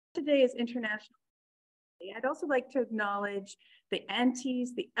today is International Day, I'd also like to acknowledge the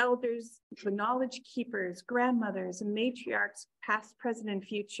aunties, the elders, the knowledge keepers, grandmothers, and matriarchs, past, present, and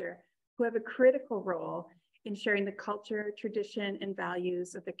future, who have a critical role in sharing the culture, tradition, and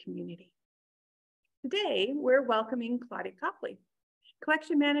values of the community. Today, we're welcoming Claudia Copley,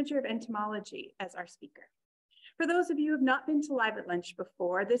 Collection Manager of Entomology, as our speaker. For those of you who have not been to Live at Lunch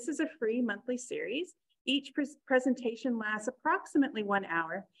before, this is a free monthly series. Each presentation lasts approximately 1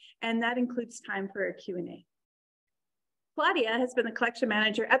 hour, and that includes time for a Q&A. Claudia has been the collection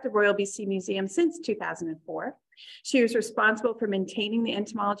manager at the Royal BC Museum since 2004. She was responsible for maintaining the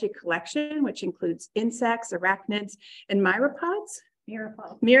entomology collection, which includes insects, arachnids, and myriapods.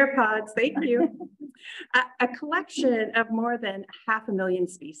 Myriapods, thank you. A collection of more than 500,000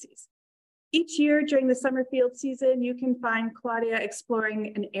 species. Each year during the summer field season, you can find Claudia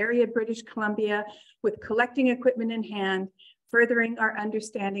exploring an area of British Columbia with collecting equipment in hand, furthering our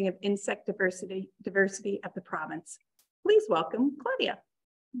understanding of insect diversity of the province. Please welcome Claudia.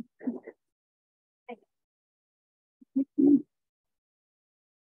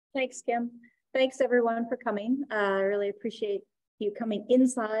 Thanks, Kim. Thanks everyone for coming. I really appreciate you coming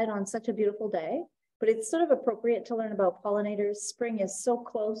inside on such a beautiful day, but it's sort of appropriate to learn about pollinators. Spring is so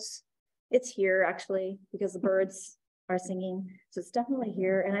close. It's here actually because the birds are singing. So it's definitely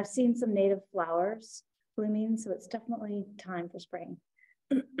here. And I've seen some native flowers blooming. So it's definitely time for spring.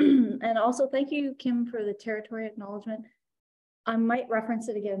 And also thank you, Kim, for the territory acknowledgement. I might reference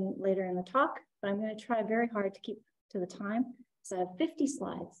it again later in the talk, but I'm going to try very hard to keep to the time. So I have 50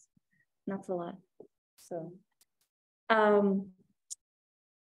 slides. And that's a lot. So, well,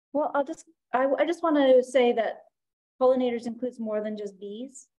 I just want to say that pollinators includes more than just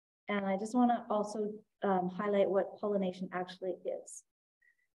bees. And I just want to also highlight what pollination actually is.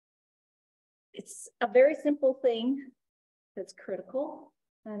 It's a very simple thing that's critical,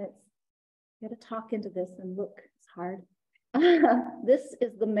 and it's, you got to talk into this and look, it's hard. This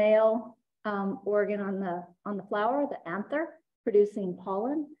is the male organ on the flower, the anther, producing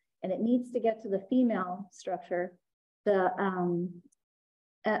pollen, and it needs to get to the female structure, on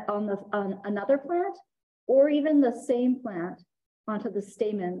another plant, or even the same plant onto the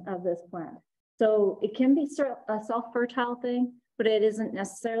stamen of this plant. So it can be a self-fertile thing, but it isn't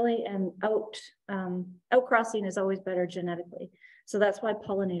necessarily, and outcrossing is always better genetically. So that's why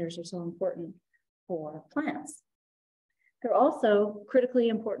pollinators are so important for plants. They're also critically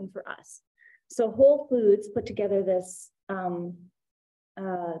important for us. So Whole Foods put together this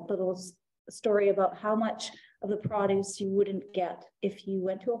little story about how much of the produce you wouldn't get if you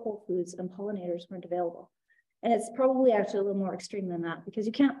went to a Whole Foods and pollinators weren't available. And it's probably actually a little more extreme than that, because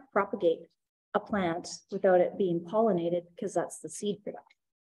you can't propagate a plant without it being pollinated, because that's the seed production.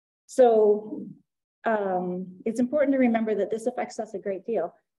 So it's important to remember that this affects us a great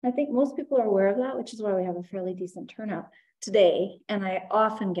deal. I think most people are aware of that, which is why we have a fairly decent turnout today. And I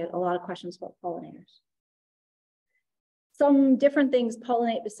often get a lot of questions about pollinators. Some different things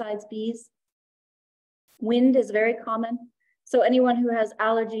pollinate besides bees. Wind is very common. So anyone who has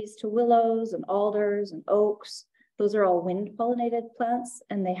allergies to willows and alders and oaks, those are all wind pollinated plants,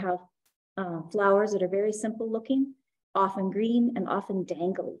 and they have flowers that are very simple looking, often green and often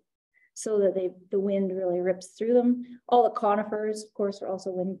dangly, so that the wind really rips through them. All the conifers, of course, are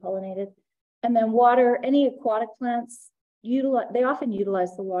also wind pollinated. And then water, any aquatic plants, they often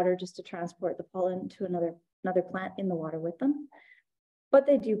utilize the water just to transport the pollen to another plant in the water with them. But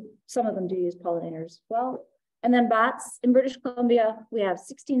some of them do use pollinators as well. And then bats. In British Columbia, we have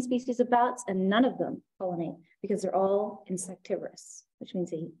 16 species of bats, and none of them pollinate because they're all insectivorous, which means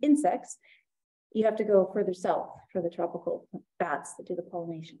they eat insects. You have to go further south for the tropical bats that do the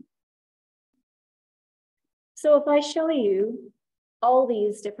pollination. So if I show you all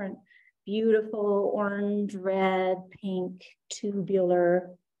these different beautiful orange, red, pink,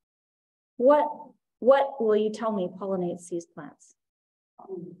 tubular, what will you tell me pollinates these plants?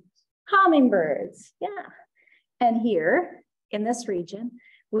 Hummingbirds, yeah. And here in this region,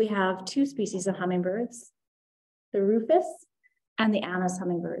 we have 2 species of hummingbirds, the rufous and the Anna's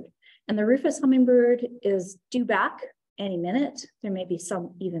hummingbird. And the rufous hummingbird is due back any minute. There may be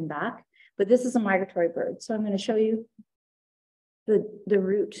some even back, but this is a migratory bird. So I'm going to show you the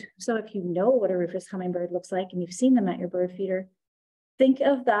route. So if you know what a rufous hummingbird looks like and you've seen them at your bird feeder, think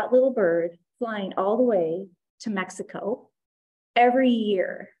of that little bird flying all the way to Mexico every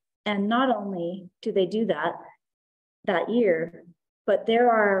year. And not only do they do that year, but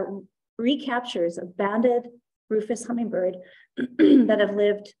there are recaptures of banded rufous hummingbird that have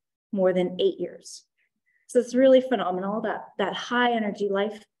lived more than 8 years. So it's really phenomenal, that high energy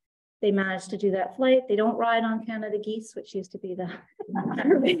life They managed to do that flight. They don't ride on Canada geese, which used to be the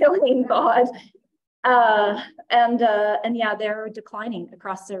prevailing god. And yeah, they're declining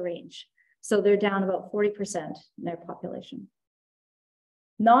across their range. So they're down about 40% in their population.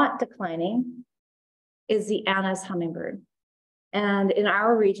 Not declining is the Anna's hummingbird. And in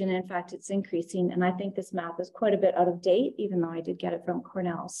our region, in fact, it's increasing. And I think this map is quite a bit out of date, even though I did get it from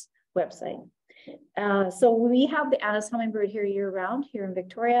Cornell's website. So we have the Anna's hummingbird here year round here in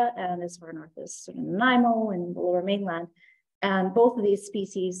Victoria, and as far north as sort of Nanaimo and the Lower Mainland. And both of these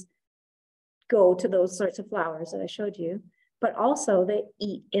species go to those sorts of flowers that I showed you, but also they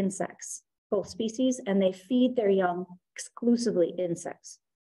eat insects, both species, and they feed their young exclusively insects.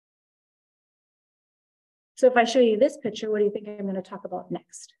 So if I show you this picture, what do you think I'm going to talk about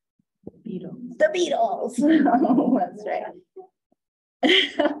next? Beetles. The beetles. Oh, that's right.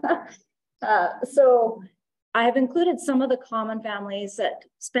 So I have included some of the common families that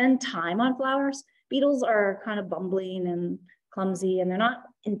spend time on flowers. Beetles are kind of bumbling and clumsy, and they're not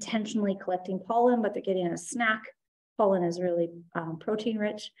intentionally collecting pollen, but they're getting a snack. Pollen is really protein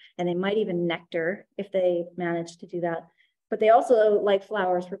rich, and they might even nectar if they manage to do that. But they also like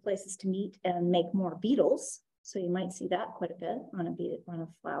flowers for places to meet and make more beetles. So you might see that quite a bit on a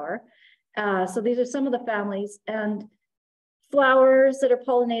flower. So these are some of the families, and flowers that are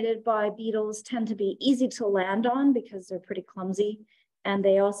pollinated by beetles tend to be easy to land on because they're pretty clumsy. And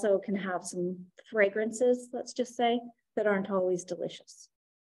they also can have some fragrances, let's just say, that aren't always delicious.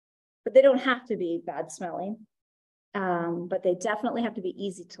 But they don't have to be bad smelling, but they definitely have to be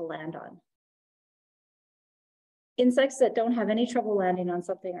easy to land on. Insects that don't have any trouble landing on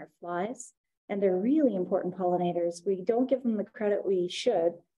something are flies, and they're really important pollinators. We don't give them the credit we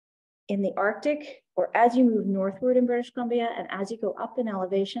should. In the Arctic, or as you move northward in British Columbia, and as you go up in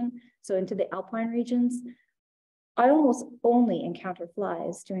elevation, so into the alpine regions, I almost only encounter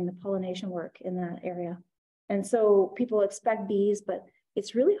flies doing the pollination work in that area. And so people expect bees, but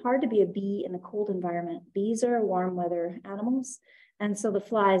it's really hard to be a bee in a cold environment. Bees are warm weather animals. And so the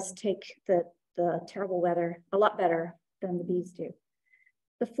flies take the terrible weather a lot better than the bees do.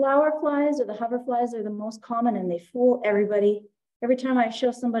 The flower flies or the hover flies are the most common, and they fool everybody. Every time I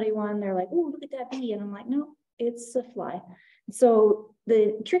show somebody one, they're like, oh, look at that bee. And I'm like, no, it's a fly. So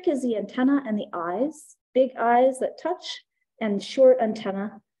the trick is the antenna and the eyes. Big eyes that touch and short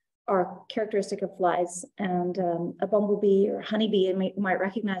antenna are characteristic of flies. And a bumblebee or honeybee you might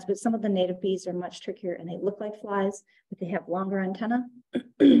recognize, but some of the native bees are much trickier and they look like flies, but they have longer antenna.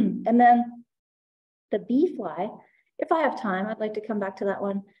 And then the bee fly, if I have time, I'd like to come back to that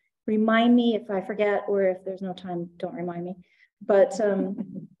one. Remind me if I forget, or if there's no time, don't remind me. But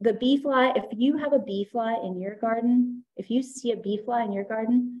the bee fly, if you have a bee fly in your garden, if you see a bee fly in your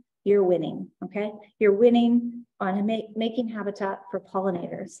garden, you're winning, okay? You're winning on making habitat for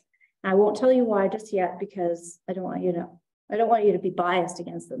pollinators. And I won't tell you why just yet, because I don't want you to be biased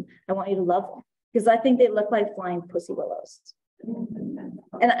against them. I want you to love them, because I think they look like flying pussy willows.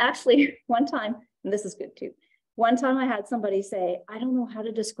 And actually, one time, and this is good too, one time I had somebody say, I don't know how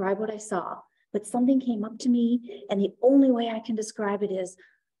to describe what I saw, but something came up to me, and the only way I can describe it is,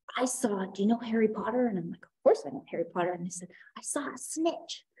 I saw, do you know Harry Potter? And I'm like, of course I know Harry Potter. And they said, I saw a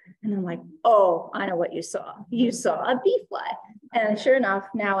snitch. And I'm like, oh, I know what you saw. You saw a bee fly. And sure enough,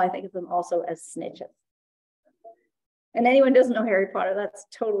 now I think of them also as snitches. And anyone who doesn't know Harry Potter, that's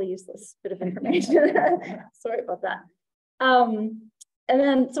totally useless bit of information. Sorry about that. And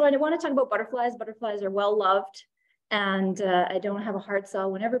then, so I want to talk about butterflies. Butterflies are well loved. And I don't have a hard sell.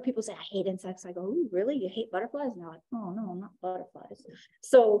 Whenever people say, I hate insects, I go, ooh, really? You hate butterflies? And they're like, oh, no, not butterflies.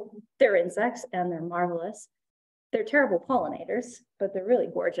 So they're insects and they're marvelous. They're terrible pollinators, but they're really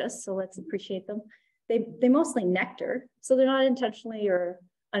gorgeous. So let's appreciate them. They mostly nectar. So they're not intentionally or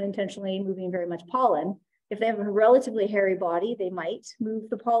unintentionally moving very much pollen. If they have a relatively hairy body, they might move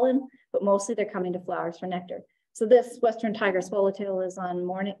the pollen, but mostly they're coming to flowers for nectar. So this Western tiger swallowtail is on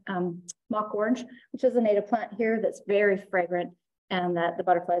mock orange, which is a native plant here that's very fragrant and that the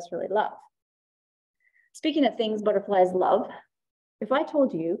butterflies really love. Speaking of things butterflies love, if I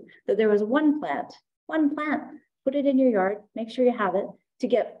told you that there was one plant, put it in your yard, make sure you have it, to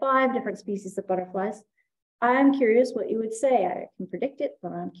get 5 different species of butterflies, I'm curious what you would say. I can predict it,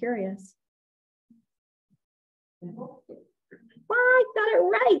 but I'm curious. Well, I got it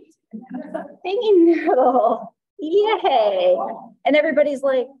right. Bingo. Yay. And everybody's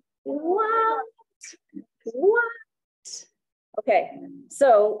like, what? Okay,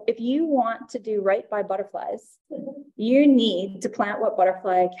 so if you want to do right by butterflies, you need to plant what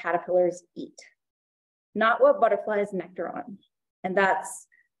butterfly caterpillars eat, not what butterflies nectar on. And that's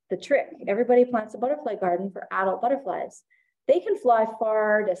the trick. Everybody plants a butterfly garden for adult butterflies. They can fly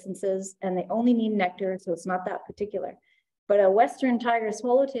far distances and they only need nectar, so it's not that particular. But a Western tiger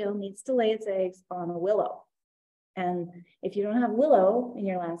swallowtail needs to lay its eggs on a willow. And if you don't have willow in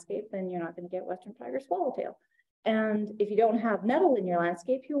your landscape, then you're not going to get Western tiger swallowtail. And if you don't have nettle in your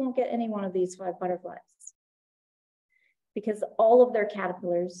landscape, you won't get any one of these 5 butterflies. Because all of their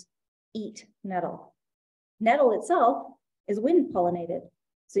caterpillars eat nettle. Nettle itself is wind pollinated.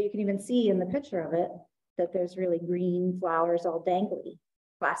 So you can even see in the picture of it that there's really green flowers, all dangly,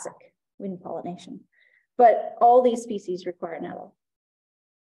 classic wind pollination. But all these species require nettle.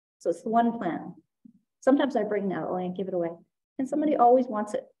 So it's the one plant. Sometimes I bring nettle and give it away, and somebody always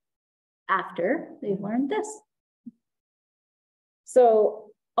wants it after they've learned this.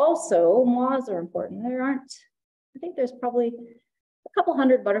 So also moths are important. I think there's probably a couple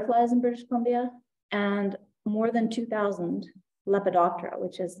hundred butterflies in British Columbia and more than 2,000 Lepidoptera,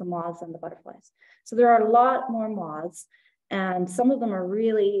 which is the moths and the butterflies. So there are a lot more moths, and some of them are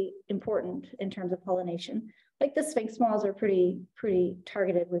really important in terms of pollination. Like the sphinx moths are pretty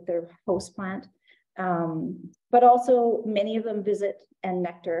targeted with their host plant. But also many of them visit and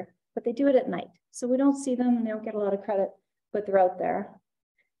nectar, but they do it at night. So we don't see them and they don't get a lot of credit, but they're out there.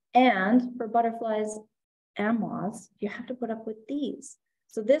 And for butterflies and moths, you have to put up with these.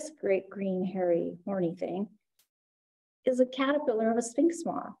 So this great green, hairy, horny thing is a caterpillar of a sphinx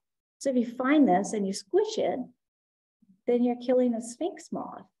moth. So if you find this and you squish it, then you're killing a sphinx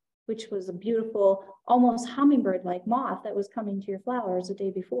moth, which was a beautiful, almost hummingbird-like moth that was coming to your flowers the day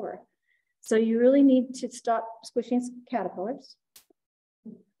before. So you really need to stop squishing caterpillars.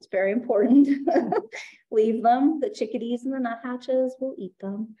 It's very important. Leave them. The chickadees and the nuthatches will eat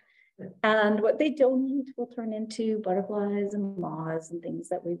them. And what they don't eat will turn into butterflies and moths and things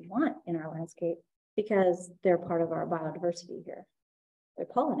that we want in our landscape because they're part of our biodiversity here. They're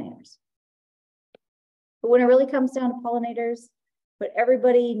pollinators. But when it really comes down to pollinators, what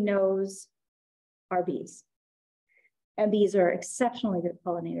everybody knows are bees. And bees are exceptionally good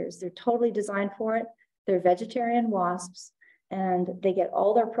pollinators. They're totally designed for it. They're vegetarian wasps, and they get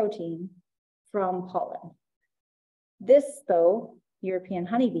all their protein from pollen. This, though, European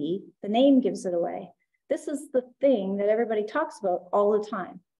honeybee, the name gives it away. This is the thing that everybody talks about all the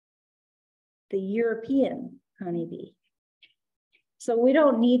time, the European honeybee. So we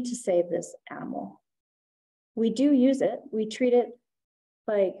don't need to save this animal. We do use it. We treat it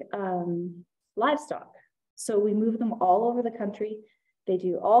like livestock. So we move them all over the country. They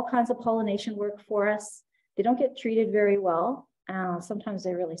do all kinds of pollination work for us. They don't get treated very well. Sometimes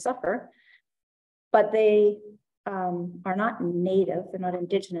they really suffer, but they are not native. They're not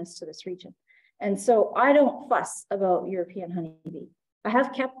indigenous to this region. And so I don't fuss about European honeybee. I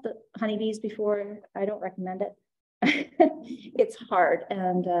have kept the honeybees before. I don't recommend it. It's hard,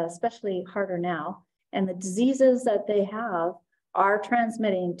 and especially harder now. And the diseases that they have are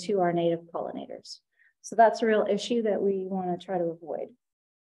transmitting to our native pollinators. So that's a real issue that we want to try to avoid.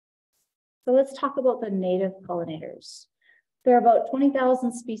 So let's talk about the native pollinators. There are about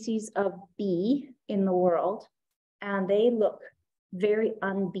 20,000 species of bee in the world, and they look very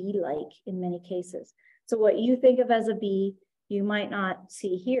un-bee-like in many cases. So what you think of as a bee, you might not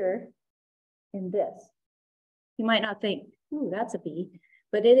see here in this. You might not think, ooh, that's a bee,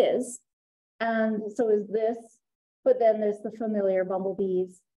 but it is. And so is this, but then there's the familiar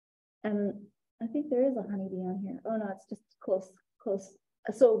bumblebees. And I think there is a honeybee on here. Oh no, it's just close.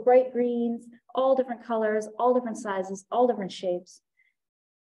 So bright greens, all different colors, all different sizes, all different shapes.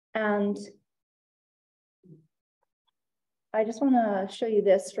 And I just want to show you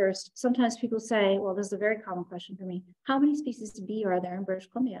this first. Sometimes people say, well, this is a very common question for me. How many species of bee are there in British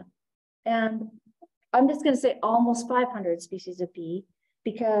Columbia? And I'm just going to say almost 500 species of bee,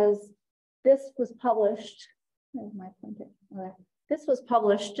 because this was published. Where's my pointer? Okay. This was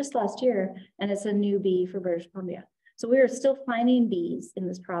published just last year, and it's a new bee for British Columbia. So we are still finding bees in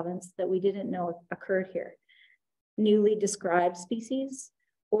this province that we didn't know occurred here. Newly described species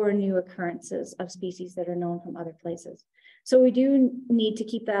or new occurrences of species that are known from other places. So we do need to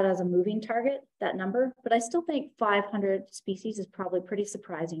keep that as a moving target, that number, but I still think 500 species is probably pretty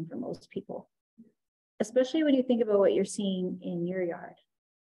surprising for most people, especially when you think about what you're seeing in your yard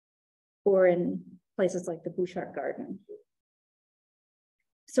or in places like the Bouchard Garden.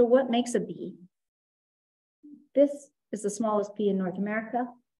 So what makes a bee? This is the smallest bee in North America.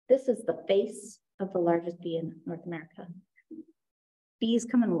 This is the face of the largest bee in North America. Bees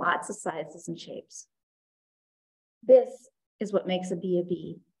come in lots of sizes and shapes. This is what makes a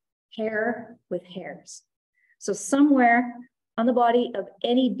bee, hair with hairs. So somewhere on the body of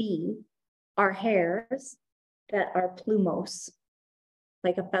any bee are hairs that are plumose,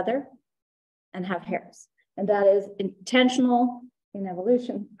 like a feather, and have hairs. And that is intentional in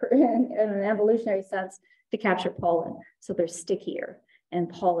evolution, in an evolutionary sense, to capture pollen. So they're stickier and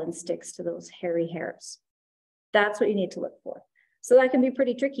pollen sticks to those hairy hairs. That's what you need to look for. So that can be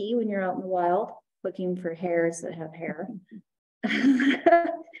pretty tricky when you're out in the wild looking for hairs that have hair.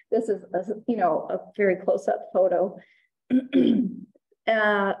 This is a very close-up photo. So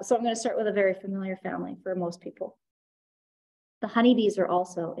I'm going to start with a very familiar family for most people. The honeybees are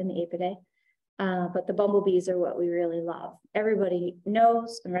also in the Apidae, but the bumblebees are what we really love. Everybody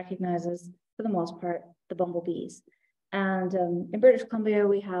knows and recognizes, for the most part, the bumblebees. And in British Columbia,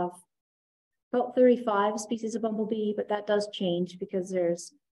 we have about 35 species of bumblebee, but that does change because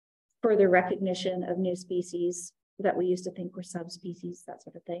there's further recognition of new species that we used to think were subspecies, that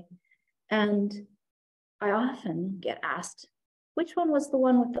sort of thing. And I often get asked, which one was the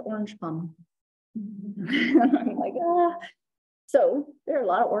one with the orange bum? I'm like, ah. So there are a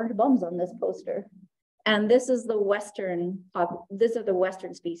lot of orange bums on this poster. And this is the Western, these are the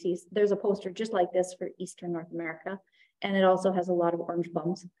Western species. There's a poster just like this for Eastern North America. And it also has a lot of orange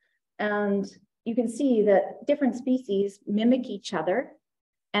bums. And you can see that different species mimic each other.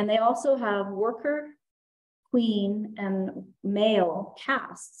 And they also have worker, queen, and male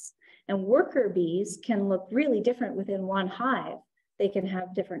casts. And worker bees can look really different within one hive. They can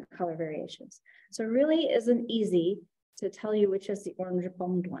have different color variations. So it really isn't easy to tell you which is the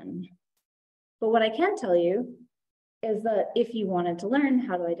orange-bummed one. But what I can tell you is that if you wanted to learn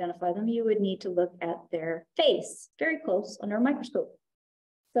how to identify them, you would need to look at their face very close under a microscope.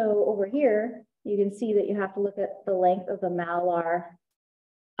 So over here, you can see that you have to look at the length of the malar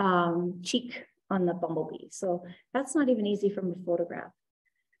cheek on the bumblebee. So that's not even easy from a photograph.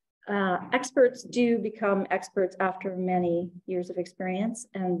 Experts do become experts after many years of experience.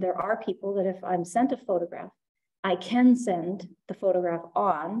 And there are people that if I'm sent a photograph, I can send the photograph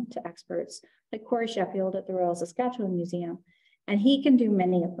on to experts like Corey Sheffield at the Royal Saskatchewan Museum. And he can do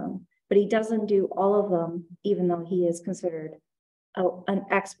many of them, but he doesn't do all of them, even though he is considered an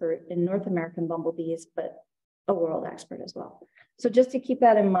expert in North American bumblebees, but a world expert as well. So just to keep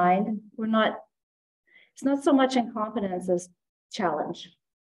that in mind, it's not so much incompetence as challenge.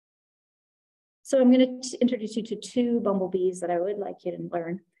 So I'm going to introduce you to two bumblebees that I would like you to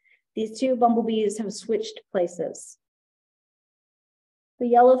learn. These two bumblebees have switched places. The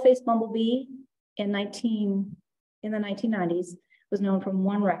yellow-faced bumblebee in the 1990s was known from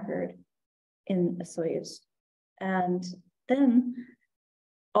one record in a Soyuz. And then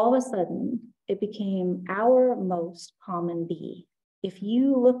all of a sudden, it became our most common bee. If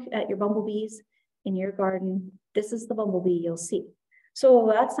you look at your bumblebees in your garden, this is the bumblebee you'll see.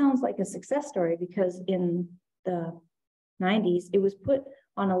 So that sounds like a success story because in the 90s, it was put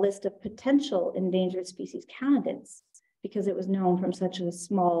on a list of potential endangered species candidates because it was known from such a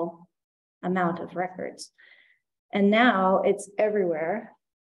small amount of records. And now it's everywhere.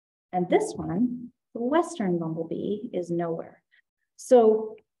 And this one, the Western bumblebee, is nowhere.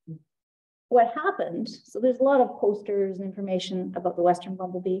 So what happened, so there's a lot of posters and information about the Western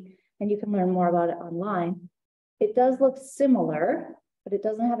bumblebee, and you can learn more about it online. It does look similar, but it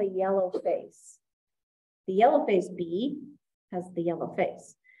doesn't have a yellow face. The yellow-faced bee has the yellow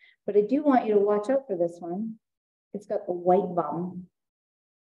face. But I do want you to watch out for this one. It's got the white bum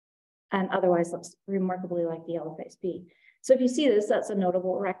and otherwise looks remarkably like the yellow-faced bee. So if you see this, that's a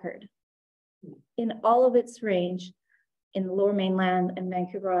notable record. In all of its range, in the Lower Mainland and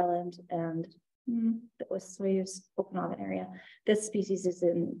Vancouver Island and the Soyuz Okanagan area, this species is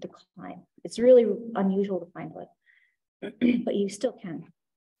in decline. It's really unusual to find one, but you still can.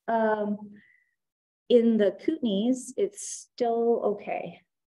 In the Kootenays, it's still okay.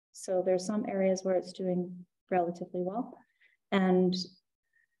 So there's some areas where it's doing relatively well. And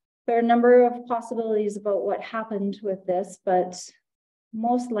there are a number of possibilities about what happened with this, but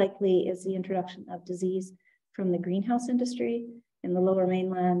most likely is the introduction of disease from the greenhouse industry in the Lower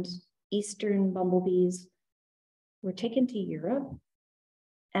Mainland. Eastern bumblebees were taken to Europe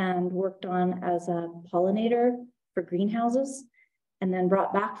and worked on as a pollinator for greenhouses, and then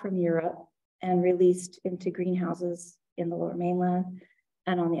brought back from Europe and released into greenhouses in the Lower Mainland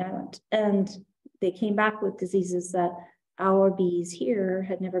and on the island. And they came back with diseases that our bees here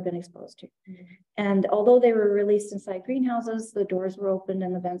had never been exposed to. And although they were released inside greenhouses, the doors were opened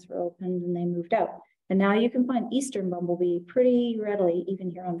and the vents were opened and they moved out. And now you can find Eastern bumblebee pretty readily, even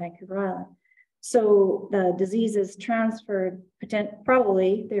here on Vancouver Island. So the disease is transferred,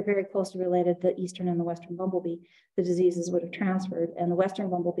 probably they're very closely related, the Eastern and the Western bumblebee. The diseases would have transferred, and the Western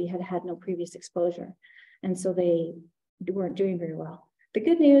bumblebee had had no previous exposure. And so they weren't doing very well. The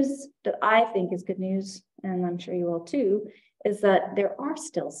good news that I think is good news, and I'm sure you all too, is that there are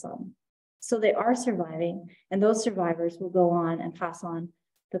still some. So they are surviving, and those survivors will go on and pass on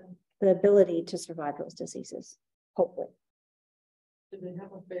the ability to survive those diseases, hopefully. Do they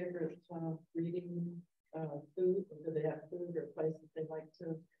have a favorite breeding food, or do they have food or places they like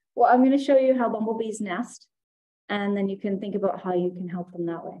to? Well, I'm going to show you how bumblebees nest, and then you can think about how you can help them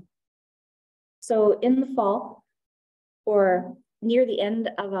that way. So in the fall, or near the end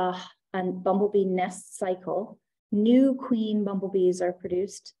of a bumblebee nest cycle, new queen bumblebees are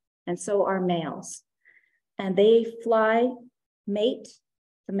produced, and so are males. And they fly, mate,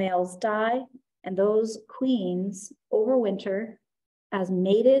 the males die, and those queens overwinter as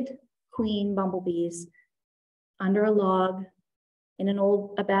mated queen bumblebees under a log in an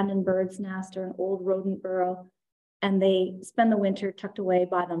old abandoned bird's nest or an old rodent burrow, and they spend the winter tucked away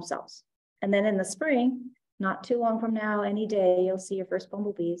by themselves. And then in the spring, not too long from now, any day, you'll see your first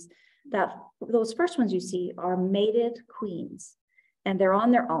bumblebees. Those first ones you see are mated queens, and they're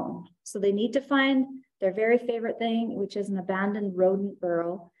on their own. So they need to find their very favorite thing, which is an abandoned rodent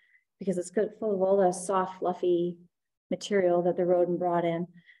burrow, because it's good, full of all the soft, fluffy material that the rodent brought in.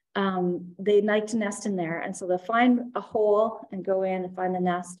 They like to nest in there. And so they'll find a hole and go in and find the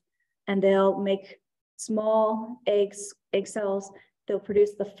nest, and they'll make small egg cells. They'll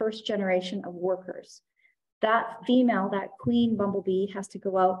produce the first generation of workers. That female, that queen bumblebee, has to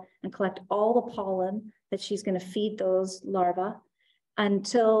go out and collect all the pollen that she's going to feed those larvae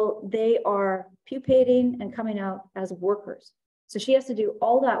until they are pupating and coming out as workers. So she has to do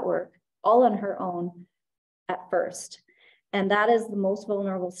all that work all on her own at first. And that is the most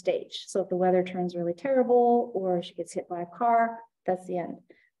vulnerable stage. So if the weather turns really terrible or she gets hit by a car, that's the end.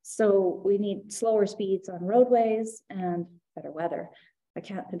 So we need slower speeds on roadways and better weather. I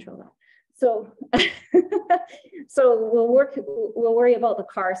can't control that. So, so we'll worry about the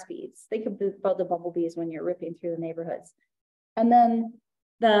car speeds. Think about the bumblebees when you're ripping through the neighborhoods. And then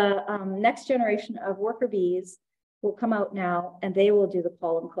the next generation of worker bees will come out now, and they will do the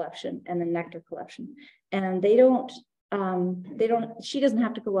pollen collection and the nectar collection. And she doesn't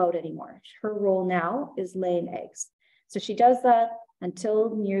have to go out anymore. Her role now is laying eggs. So she does that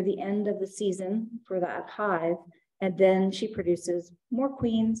until near the end of the season for that hive. And then she produces more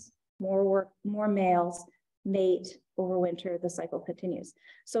queens, more work, more males, mate, overwinter, the cycle continues.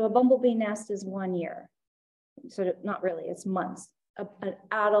 So a bumblebee nest is 1 year. So not really, it's months. An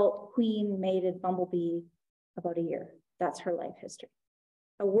adult queen mated bumblebee, about a year. That's her life history.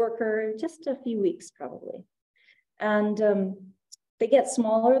 A worker, just a few weeks probably. And they get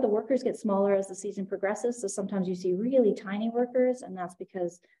smaller, the workers get smaller as the season progresses. So sometimes you see really tiny workers, and that's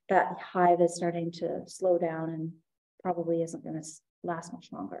because that hive is starting to slow down and probably isn't going to last much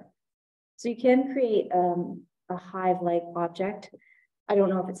longer. So you can create a hive-like object. I don't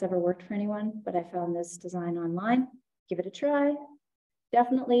know if it's ever worked for anyone, but I found this design online. Give it a try.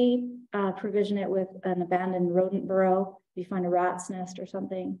 Definitely provision it with an abandoned rodent burrow. If you find a rat's nest or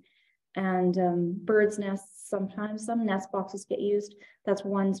something. And birds' nests, sometimes some nest boxes get used. That's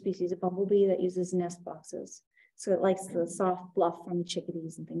one species of bumblebee that uses nest boxes. So it likes the soft fluff from the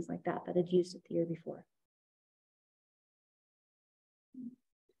chickadees and things like that had used it the year before.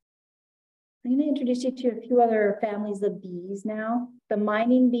 I'm going to introduce you to a few other families of bees now. The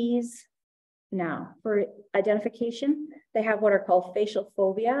mining bees, now for identification, they have what are called facial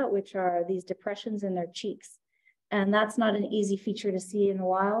phobia, which are these depressions in their cheeks. And that's not an easy feature to see in the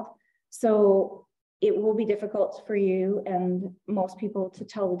wild. So it will be difficult for you and most people to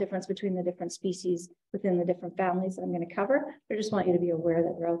tell the difference between the different species within the different families that I'm going to cover. I just want you to be aware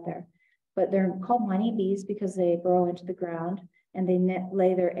that they're out there. But they're called mining bees because they burrow into the ground and they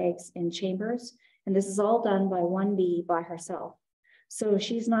lay their eggs in chambers. And this is all done by one bee by herself. So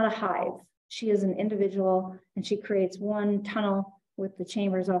she's not a hive. She is an individual, and she creates one tunnel with the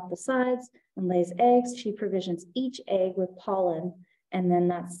chambers off the sides and lays eggs. She provisions each egg with pollen. And then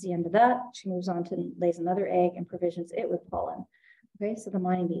that's the end of that. She moves on to lays another egg and provisions it with pollen. Okay, so the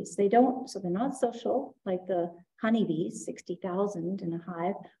mining bees, they're not social like the honeybees, 60,000 in a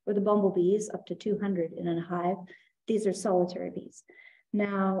hive, or the bumblebees up to 200 in a hive. These are solitary bees.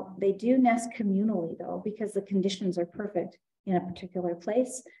 Now, they do nest communally though, because the conditions are perfect in a particular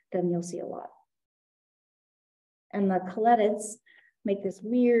place, then you'll see a lot. And the coletids make this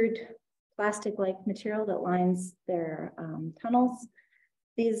weird plastic-like material that lines their tunnels.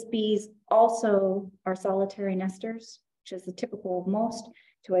 These bees also are solitary nesters, which is the typical of most.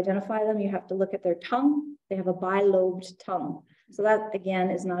 To identify them, you have to look at their tongue. They have a bilobed tongue. So that,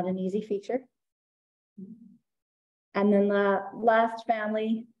 again, is not an easy feature. And then the last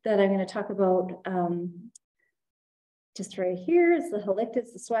family that I'm going to talk about just right here is the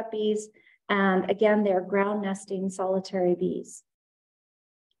halictids, the sweat bees. And again, they're ground nesting solitary bees.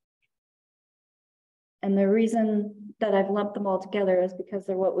 And the reason that I've lumped them all together is because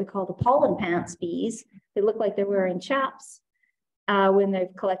they're what we call the pollen pants bees. They look like they're wearing chaps when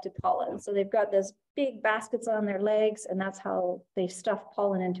they've collected pollen. So they've got this big baskets on their legs, and that's how they stuff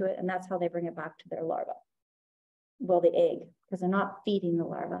pollen into it, and that's how they bring it back to their larva. Well, the egg, because they're not feeding the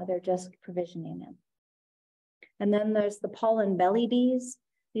larva, they're just provisioning it. And then there's the pollen belly bees.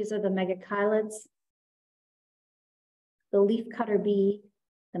 These are the megachilids, the leafcutter bee,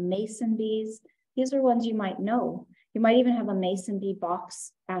 the mason bees. These are ones you might know. You might even have a mason bee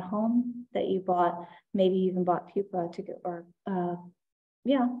box at home that you bought. Maybe you even bought pupa to go, or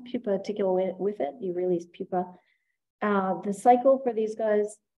pupa to go with it. You release pupa. The cycle for these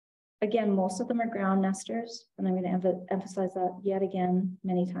guys, again, most of them are ground nesters, and I'm going to emphasize that yet again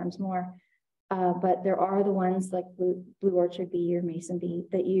many times more. But there are the ones like blue orchard bee or mason bee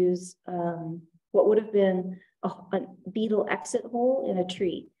that use what would have been a beetle exit hole in a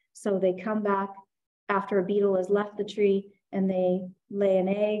tree. So they come back after a beetle has left the tree, and they lay an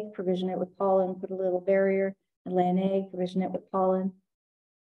egg, provision it with pollen, put a little barrier, and lay an egg, provision it with pollen.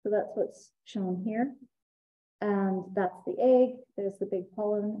 So that's what's shown here. And that's the egg, there's the big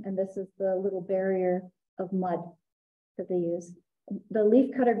pollen, and this is the little barrier of mud that they use. The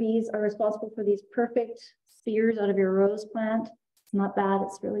leafcutter bees are responsible for these perfect spheres out of your rose plant. It's not bad,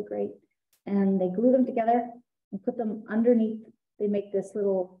 it's really great. And they glue them together and put them underneath. They make this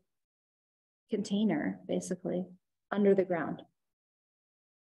little container, basically, under the ground.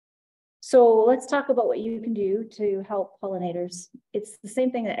 So let's talk about what you can do to help pollinators. It's the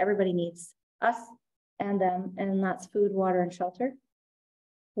same thing that everybody needs, us and them, and that's food, water, and shelter.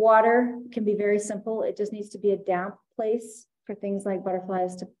 Water can be very simple. It just needs to be a damp place for things like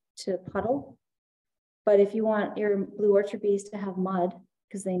butterflies to puddle. But if you want your blue orchard bees to have mud,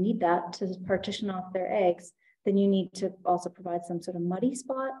 because they need that to partition off their eggs, then you need to also provide some sort of muddy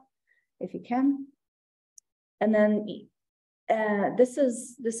spot if you can. And then this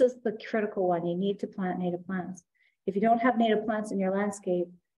is the critical one. You need to plant native plants. If you don't have native plants in your landscape,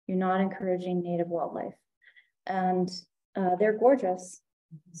 you're not encouraging native wildlife. And they're gorgeous.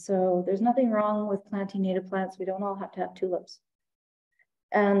 So there's nothing wrong with planting native plants. We don't all have to have tulips.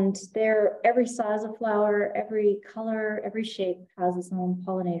 And they're every size of flower, every color, every shape has its own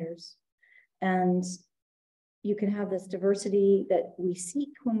pollinators. And you can have this diversity that we seek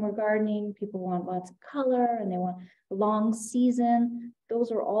when we're gardening. People want lots of color and they want a long season.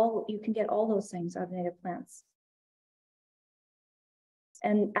 Those are all, you can get all those things out of native plants.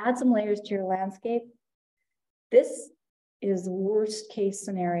 And add some layers to your landscape. This is the worst case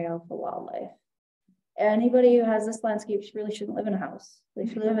scenario for wildlife. Anybody who has this landscape really shouldn't live in a house. They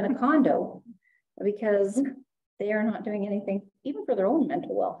should live in a condo, because they are not doing anything, even for their own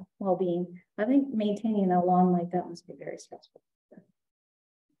mental well-being. I think maintaining a lawn like that must be very stressful.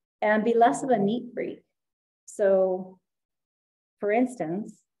 And be less of a neat freak. So, for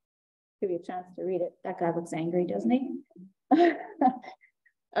instance, give you a chance to read it. That guy looks angry, doesn't he?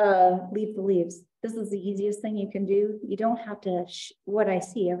 Leave the leaves. This is the easiest thing you can do. You don't have to, what I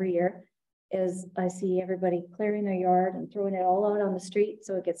see every year is I see everybody clearing their yard and throwing it all out on the street,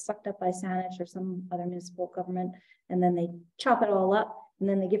 so it gets sucked up by Saanich or some other municipal government, and then they chop it all up and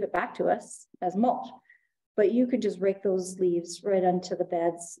then they give it back to us as mulch. But you could just rake those leaves right onto the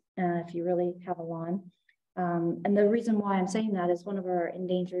beds if you really have a lawn. And the reason why I'm saying that is one of our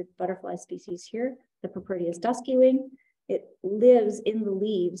endangered butterfly species here, the Propertius duskywing. It lives in the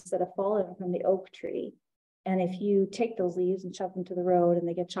leaves that have fallen from the oak tree. And if you take those leaves and shove them to the road and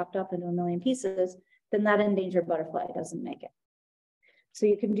they get chopped up into a million pieces, then that endangered butterfly doesn't make it. So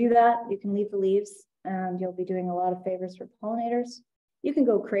you can do that. You can leave the leaves and you'll be doing a lot of favors for pollinators. You can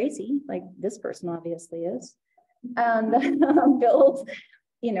go crazy, like this person obviously is, and build,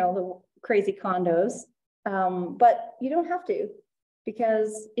 the crazy condos. But you don't have to,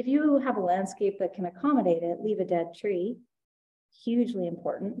 because if you have a landscape that can accommodate it, leave a dead tree, hugely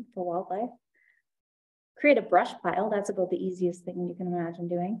important for wildlife. Create a brush pile. That's about the easiest thing you can imagine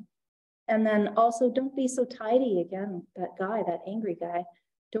doing. And then also don't be so tidy. Again, that angry guy,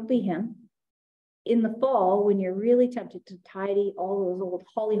 don't be him. In the fall, when you're really tempted to tidy all those old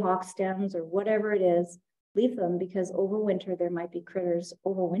hollyhock stems or whatever it is, leave them, because over winter, there might be critters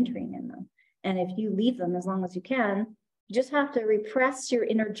overwintering in them. And if you leave them as long as you can, you just have to repress your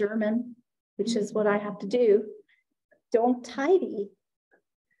inner German, which is what I have to do. Don't tidy.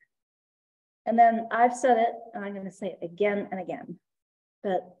 And then I've said it, and I'm going to say it again and again,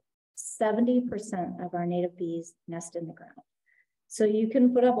 that 70% of our native bees nest in the ground. So you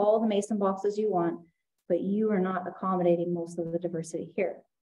can put up all the mason boxes you want, but you are not accommodating most of the diversity here.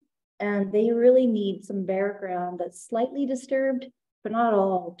 And they really need some bare ground that's slightly disturbed, but not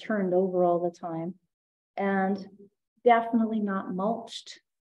all turned over all the time. and definitely not mulched,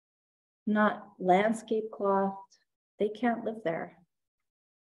 not landscape clothed. They can't live there.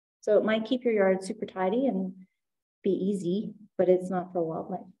 So it might keep your yard super tidy and be easy, but it's not for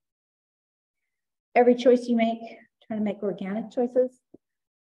wildlife. Every choice you make, try to make organic choices.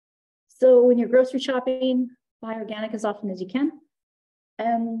 So when you're grocery shopping, buy organic as often as you can.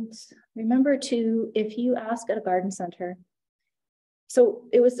 And remember to, if you ask at a garden center, so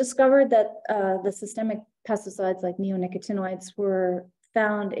it was discovered that the systemic pesticides like neonicotinoids were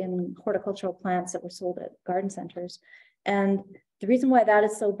found in horticultural plants that were sold at garden centers. And the reason why that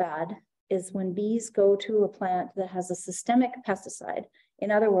is so bad is when bees go to a plant that has a systemic pesticide. In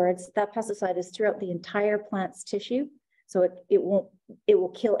other words, that pesticide is throughout the entire plant's tissue. So it will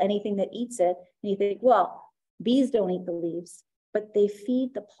kill anything that eats it. And you think, well, bees don't eat the leaves, but they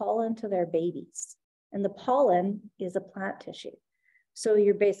feed the pollen to their babies. And the pollen is a plant tissue. So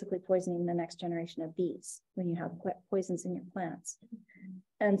you're basically poisoning the next generation of bees when you have poisons in your plants.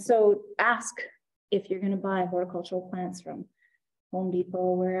 And so ask if you're going to buy horticultural plants from Home Depot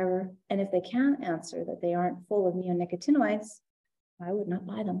or wherever. And if they can't answer that they aren't full of neonicotinoids, I would not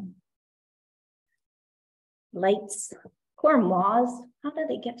buy them. Lights, poor moths, how do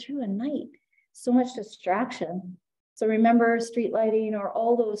they get through a night? So much distraction. So remember street lighting or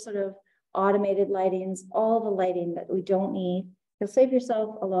all those sort of automated lightings, all the lighting that we don't need. You'll save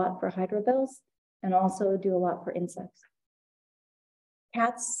yourself a lot for hydro bills and also do a lot for insects.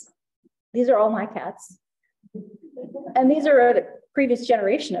 Cats, these are all my cats. And these are a previous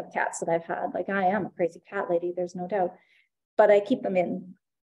generation of cats that I've had. Like I am a crazy cat lady, there's no doubt, but I keep them in.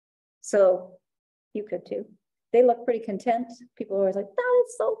 So you could too. They look pretty content. People are always like, that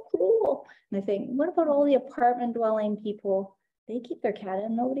is so cool. And I think, what about all the apartment dwelling people? They keep their cat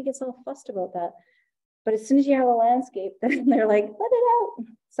in, nobody gets all fussed about that. But as soon as you have a landscape, then they're like, let it out.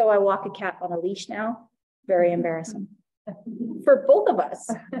 So I walk a cat on a leash now. Very embarrassing for both of us.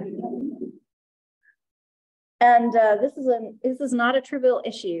 And this is not a trivial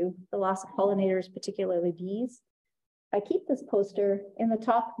issue, the loss of pollinators, particularly bees. I keep this poster in the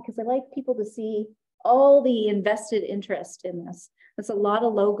top because I like people to see all the invested interest in this. There's a lot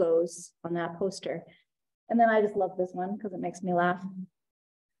of logos on that poster. And then I just love this one because it makes me laugh.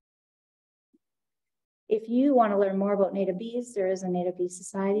 If you want to learn more about native bees, there is a Native Bee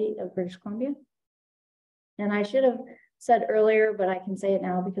Society of British Columbia. And I should have said earlier, but I can say it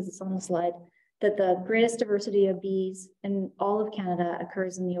now because it's on the slide, that the greatest diversity of bees in all of Canada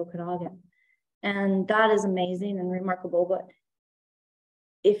occurs in the Okanagan. And that is amazing and remarkable. But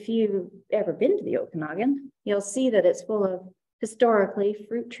if you've ever been to the Okanagan, you'll see that it's full of historically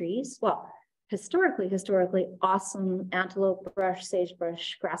fruit trees. Well, historically awesome antelope brush,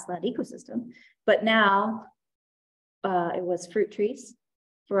 sagebrush, grassland ecosystem. But now it was fruit trees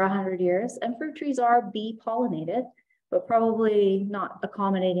for 100 years. And fruit trees are bee pollinated, but probably not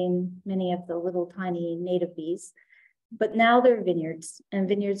accommodating many of the little tiny native bees. But now they're vineyards, and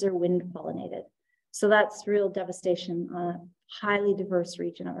vineyards are wind pollinated. So that's real devastation on a highly diverse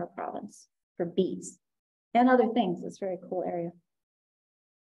region of our province for bees and other things. It's a very cool area.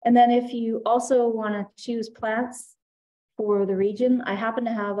 And then if you also want to choose plants for the region, I happen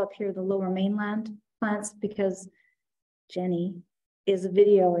to have up here the Lower Mainland plants because Jenny is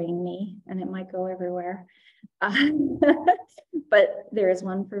videoing me and it might go everywhere. But there is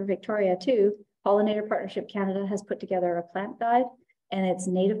one for Victoria too. Pollinator Partnership Canada has put together a plant guide, and it's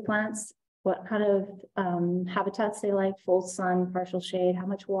native plants, what kind of habitats they like, full sun, partial shade, how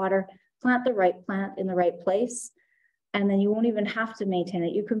much water, plant the right plant in the right place. And then you won't even have to maintain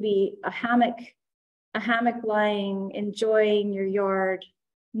it. You can be a hammock lying, enjoying your yard,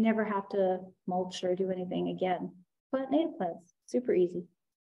 never have to mulch or do anything again. Plant native plants, super easy.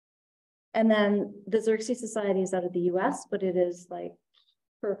 And then the Xerxes Society is out of the US, but it is like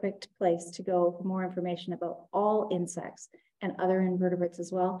perfect place to go for more information about all insects and other invertebrates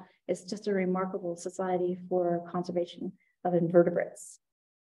as well. It's just a remarkable society for conservation of invertebrates.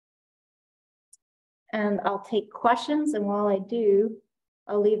 And I'll take questions, and while I do,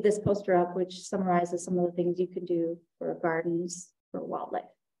 I'll leave this poster up, which summarizes some of the things you can do for gardens for wildlife.